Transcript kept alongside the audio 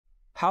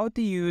How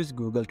to use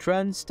Google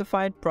Trends to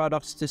find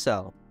products to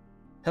sell.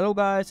 Hello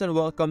guys and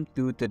welcome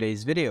to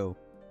today's video.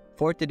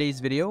 For today's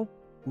video,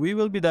 we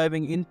will be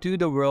diving into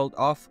the world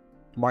of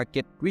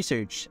market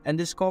research and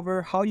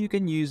discover how you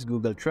can use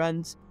Google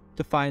Trends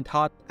to find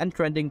hot and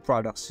trending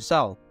products to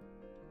sell.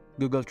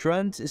 Google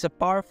Trends is a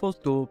powerful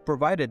tool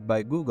provided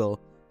by Google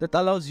that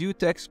allows you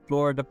to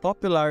explore the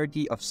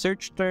popularity of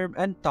search terms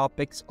and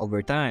topics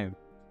over time.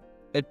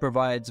 It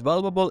provides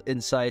valuable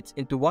insights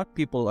into what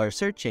people are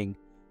searching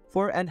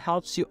for and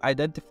helps you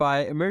identify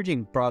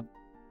emerging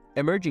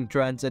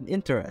trends and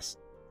interests.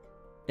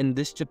 In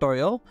this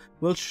tutorial,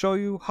 we'll show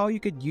you how you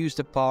could use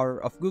the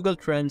power of Google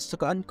Trends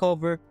to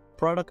uncover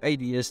product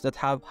ideas that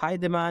have high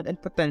demand and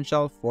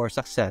potential for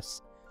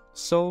success.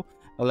 So,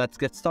 let's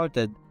get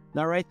started.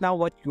 Right now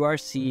what you are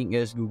seeing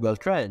is Google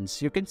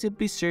Trends. You can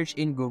simply search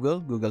in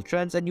Google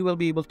Trends, and you will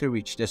be able to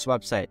reach this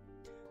website.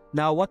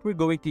 Now, what we're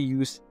going to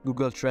use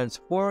Google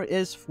Trends for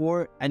is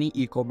for any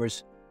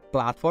e-commerce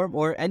platform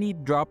or any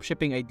drop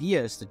shipping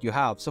ideas that you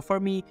have. So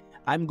for me,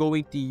 I'm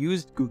going to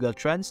use Google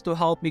Trends to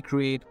help me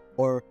create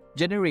or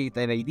generate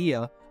an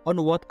idea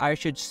on what I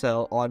should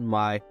sell on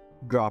my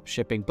drop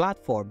shipping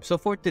platform. So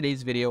for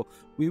today's video,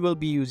 we will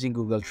be using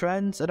Google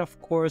Trends and of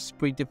course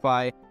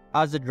Printify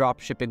as a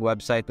drop shipping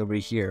website over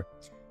here.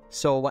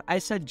 So what I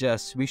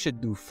suggest we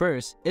should do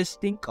first is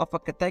think of a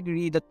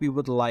category that we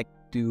would like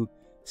to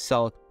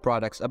sell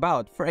products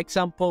about. For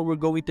example, we're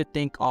going to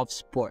think of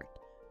sport.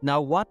 Now,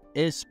 what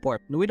is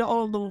sport? We don't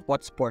all know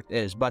what sport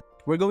is, but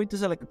we're going to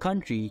select a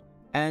country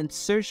and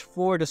search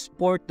for the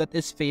sport that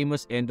is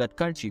famous in that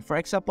country. For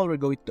example, we're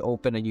going to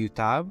open a new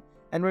tab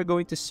and we're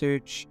going to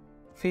search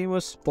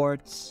famous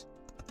sports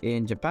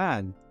in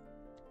Japan.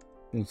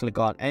 You click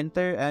on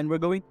enter and we're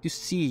going to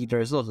see the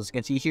results. As you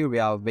can see here, we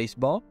have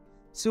baseball,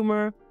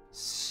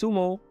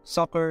 sumo,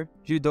 soccer,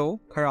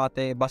 judo,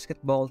 karate,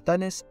 basketball,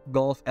 tennis,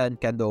 golf,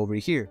 and kendo over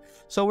here.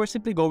 So we're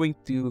simply going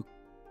to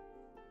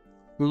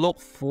look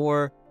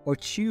for or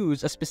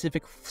choose a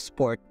specific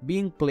sport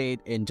being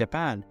played in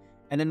Japan.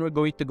 And then we're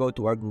going to go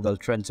to our Google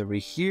Trends over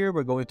here.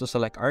 We're going to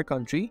select our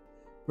country.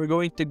 We're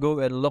going to go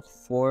and look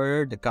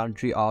for the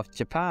country of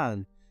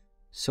Japan.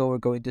 So we're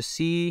going to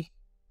see,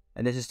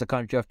 and this is the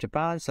country of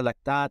Japan,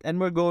 select that. And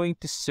we're going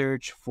to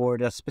search for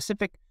the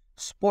specific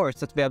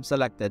sports that we have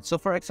selected. So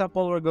for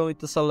example, we're going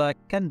to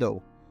select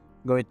kendo.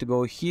 We're going to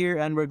go here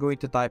and we're going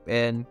to type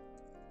in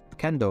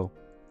kendo.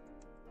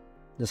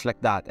 Just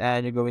like that.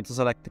 And you're going to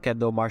select the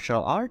kendo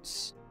martial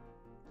arts.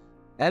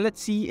 And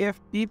let's see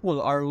if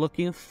people are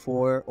looking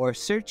for or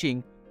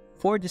searching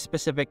for the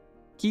specific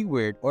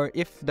keyword, or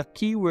if the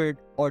keyword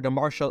or the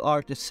martial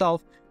art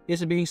itself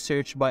is being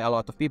searched by a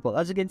lot of people.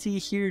 As you can see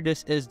here,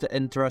 this is the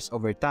interest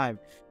over time.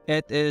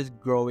 It is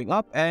growing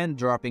up and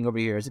dropping over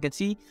here. As you can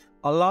see,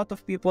 a lot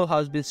of people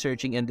has been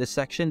searching in this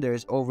section.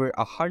 There's over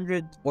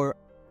 100 or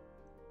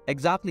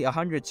exactly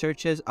 100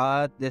 searches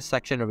at this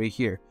section over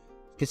here.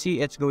 You can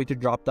see it's going to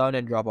drop down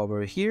and drop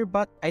over here,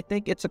 but I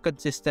think it's a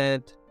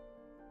consistent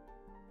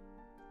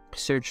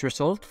search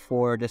result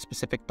for the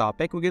specific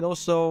topic. We can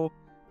also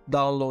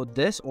download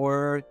this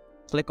or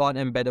click on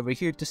embed over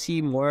here to see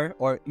more,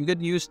 or you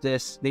could use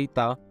this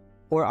data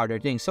for other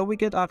things. So we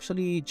could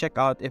actually check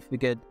out if we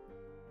could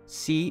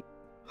see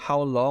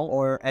how long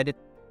or edit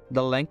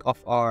the length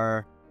of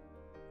our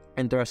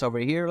interest over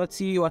here. Let's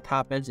see what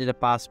happens in the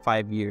past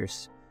 5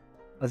 years.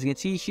 As you can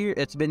see here,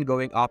 it's been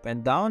going up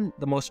and down.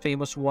 The most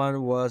famous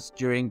one was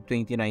during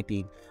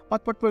 2019.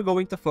 But what we're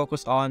going to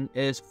focus on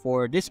is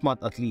for this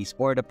month at least,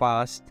 for the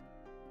past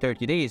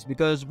 30 days,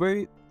 because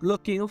we're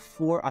looking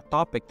for a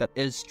topic that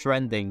is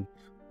trending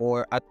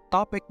or a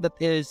topic that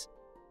is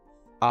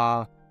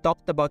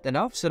talked about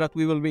enough so that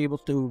we will be able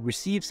to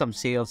receive some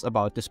sales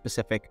about the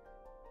specific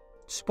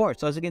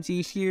sport. So as you can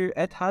see here,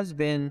 it has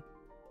been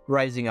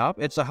rising up.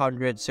 It's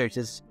 100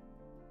 searches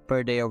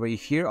per day over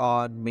here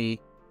on May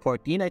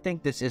 14. I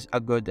think this is a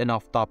good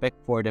enough topic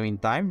for the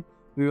meantime.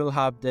 We will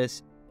have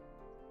this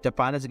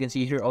Japan. As you can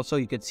see here, also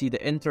you can see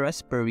the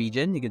interest per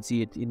region. You can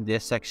see it in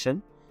this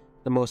section.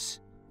 The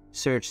most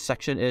search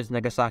section is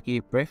Nagasaki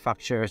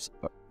prefecture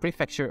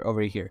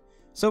over here.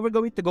 So we're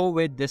going to go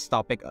with this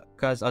topic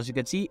because as you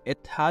can see,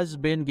 it has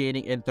been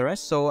gaining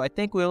interest. So I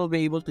think we'll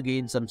be able to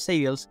gain some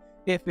sales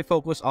if we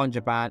focus on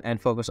Japan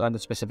and focus on the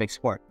specific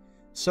sport.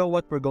 So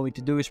what we're going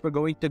to do is we're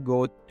going to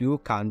go to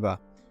Canva.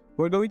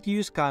 We're going to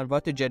use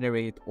Canva to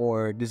generate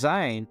or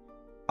design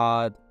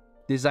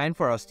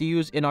for us to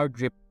use in our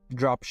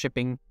drop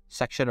shipping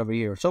section over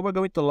here. So we're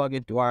going to log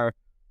into our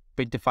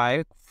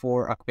Printify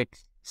for a quick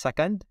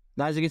second.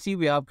 Now, as you can see,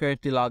 we have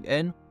currently logged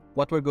in.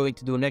 What we're going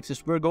to do next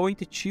is we're going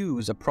to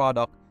choose a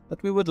product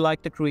that we would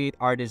like to create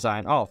our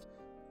design of.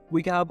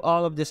 We have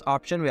all of this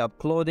option. We have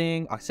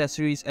clothing,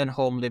 accessories, and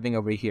home living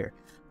over here.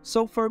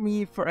 So for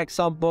me, for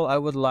example, I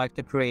would like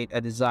to create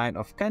a design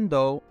of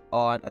kendo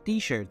on a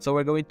t-shirt. So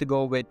we're going to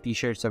go with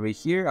t-shirts over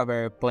here, a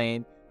very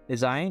plain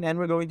design, and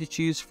we're going to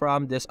choose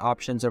from these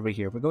options over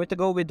here. We're going to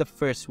go with the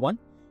first one.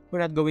 We're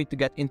not going to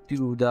get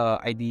into the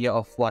idea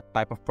of what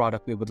type of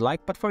product we would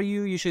like, but for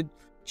you, you should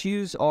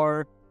choose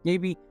or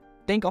maybe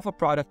think of a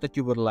product that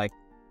you would like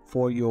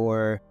for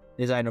your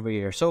design over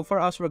here. So for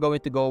us, we're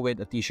going to go with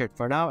a t-shirt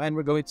for now, and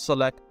we're going to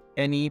select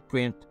any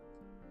print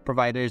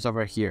providers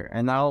over here.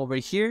 And now over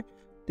here,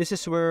 this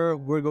is where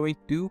we're going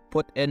to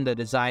put in the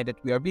design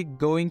that we are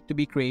going to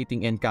be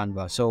creating in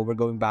Canva. So we're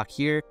going back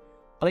here,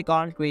 click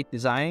on create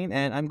design,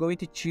 and I'm going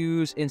to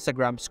choose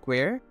Instagram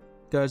square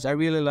because I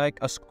really like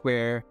a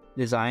square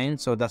design.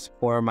 So that's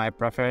for my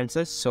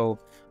preferences. So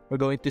we're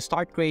going to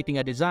start creating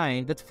a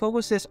design that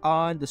focuses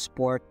on the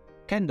sport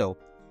kendo.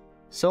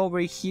 So over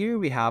here,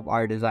 we have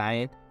our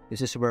design.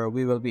 This is where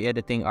we will be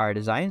editing our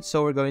design.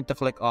 So we're going to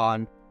click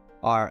on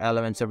our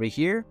elements over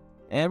here,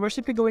 and we're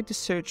simply going to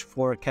search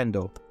for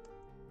kendo.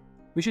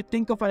 We should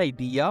think of an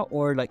idea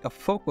or like a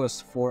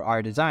focus for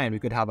our design. We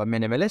could have a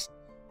minimalist,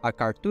 a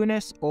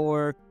cartoonist,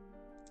 or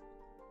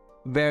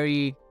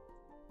very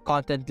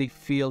contently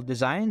filled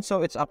design.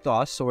 So it's up to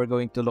us. So we're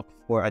going to look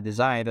for a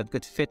design that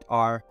could fit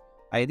our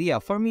idea.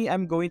 For me,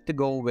 I'm going to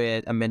go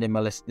with a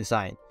minimalist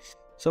design.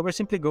 So we're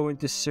simply going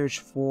to search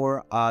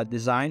for a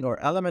design or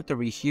element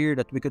over here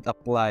that we could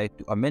apply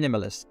to a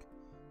minimalist.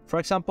 For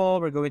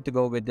example, we're going to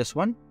go with this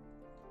one.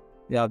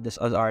 We have this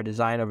as our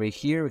design over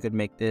here. We could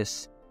make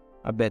this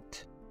a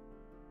bit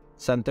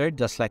centered,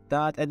 just like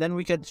that. And then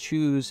we could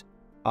choose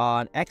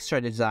an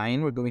extra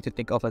design. We're going to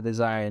think of a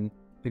design.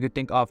 We could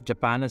think of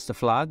Japan as the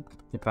flag.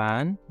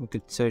 Japan. We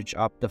could search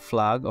up the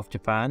flag of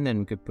Japan, and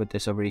we could put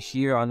this over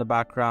here on the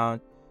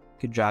background.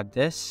 We could drag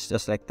this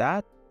just like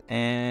that.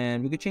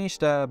 And we could change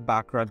the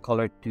background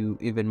color to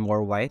even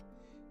more white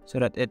so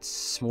that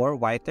it's more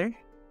whiter,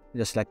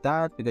 just like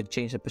that. We could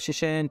change the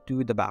position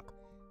to the back,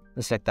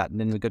 just like that. And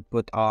then we could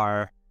put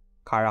our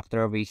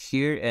character over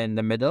here in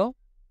the middle.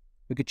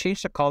 We could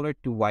change the color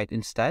to white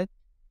instead.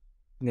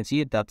 You can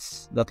see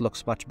that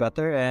looks much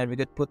better. And we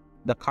could put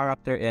the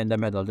character in the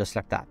middle, just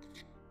like that.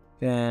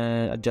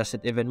 And adjust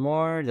it even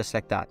more, just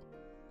like that.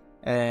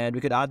 And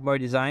we could add more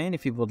design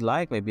if you would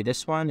like. Maybe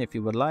this one if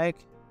you would like.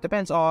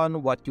 Depends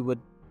on what you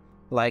would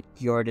like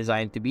your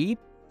design to be.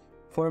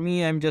 For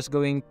me, I'm just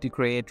going to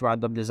create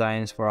random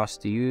designs for us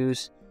to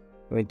use.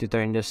 I'm going to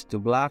turn this to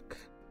black,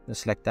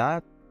 just like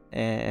that.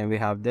 And we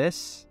have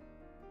this.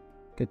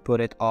 Could put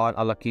it on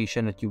a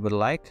location that you would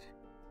like.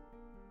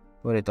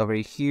 Put it over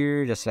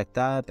here, just like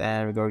that.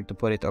 And we're going to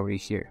put it over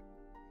here.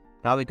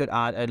 Now we could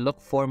add and look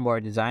for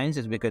more designs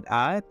as we could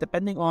add,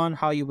 depending on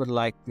how you would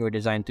like your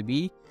design to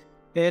be.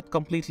 It's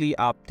completely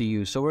up to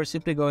you. So we're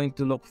simply going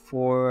to look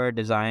for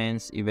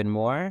designs even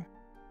more.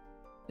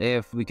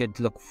 If we could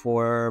look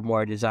for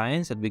more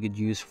designs that we could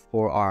use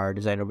for our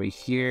design over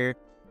here.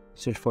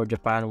 Search for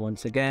Japan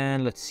once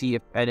again. Let's see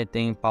if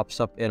anything pops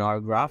up in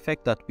our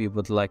graphic that we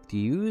would like to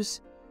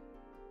use.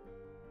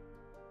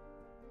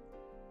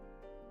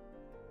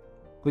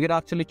 We could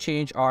actually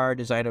change our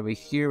design over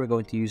here. We're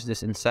going to use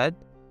this instead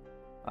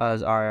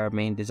as our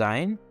main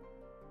design.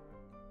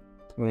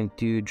 We're going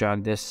to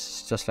drag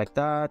this just like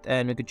that,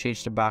 and we could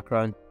change the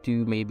background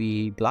to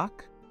maybe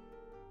black.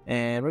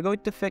 And we're going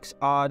to fix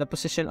the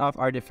position of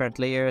our different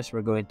layers.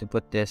 We're going to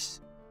put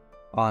this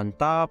on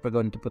top. We're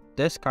going to put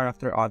this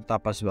character on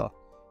top as well.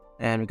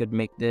 And we could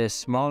make this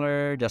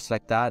smaller, just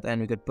like that.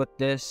 And we could put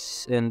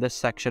this in this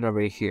section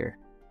over here.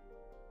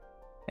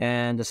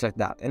 And just like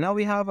that. And now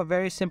we have a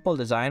very simple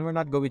design. We're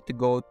not going to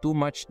go too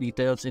much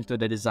details into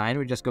the design.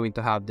 We're just going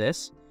to have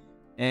this.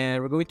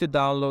 And we're going to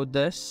download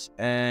this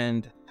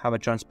and have a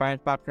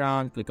transparent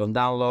background. Click on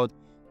download.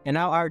 And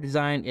now our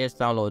design is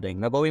downloading.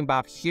 Now going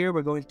back here,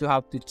 we're going to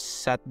have to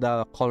set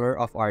the color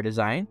of our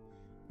design.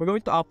 We're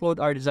going to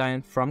upload our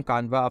design from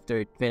Canva after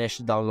it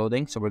finished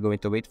downloading. So we're going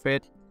to wait for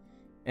it.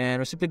 And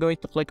we're simply going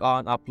to click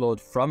on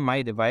upload from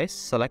my device.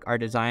 Select our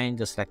design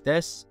just like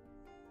this.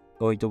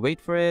 Going to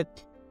wait for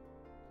it.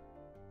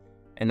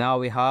 And now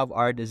we have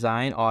our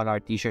design on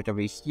our t-shirt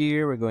over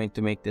here. We're going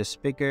to make this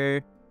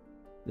bigger,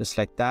 just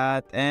like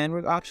that. And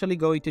we're actually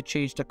going to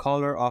change the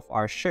color of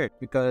our shirt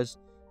because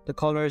the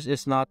colors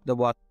is not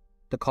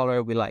the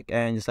color we like.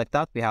 And just like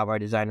that, we have our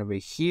design over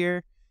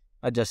here.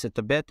 Adjust it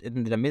a bit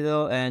in the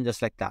middle, and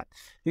just like that.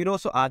 You can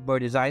also add more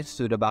designs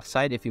to the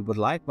backside if you would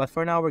like, but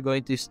for now we're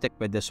going to stick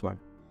with this one.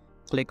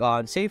 Click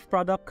on save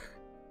product.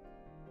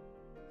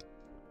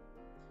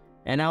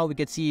 And now we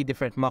can see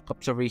different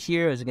mockups over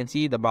here. As you can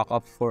see, the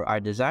mockup for our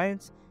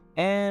designs.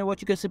 And what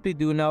you can simply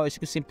do now is you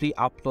can simply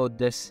upload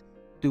this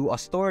to a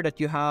store that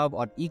you have,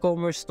 an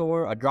e-commerce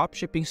store, a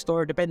dropshipping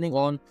store, depending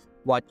on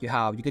what you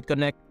have. You could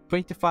connect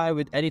Printify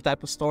with any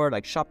type of store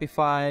like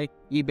Shopify,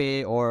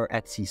 eBay, or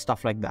Etsy,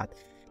 stuff like that.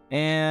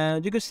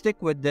 And you could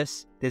stick with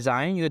this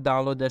design. You could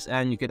download this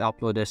and you could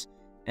upload this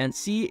and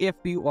see if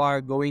you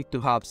are going to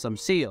have some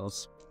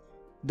sales.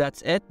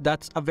 That's it.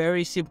 That's a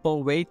very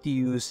simple way to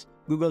use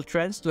Google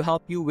Trends to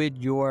help you with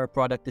your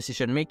product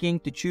decision making,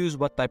 to choose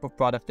what type of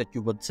product that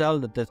you would sell,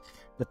 the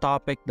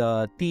topic,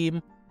 the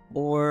theme,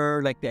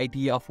 or like the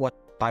idea of what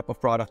type of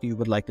product you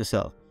would like to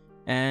sell.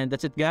 And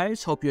that's it,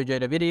 guys. Hope you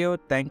enjoyed the video.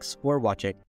 Thanks for watching.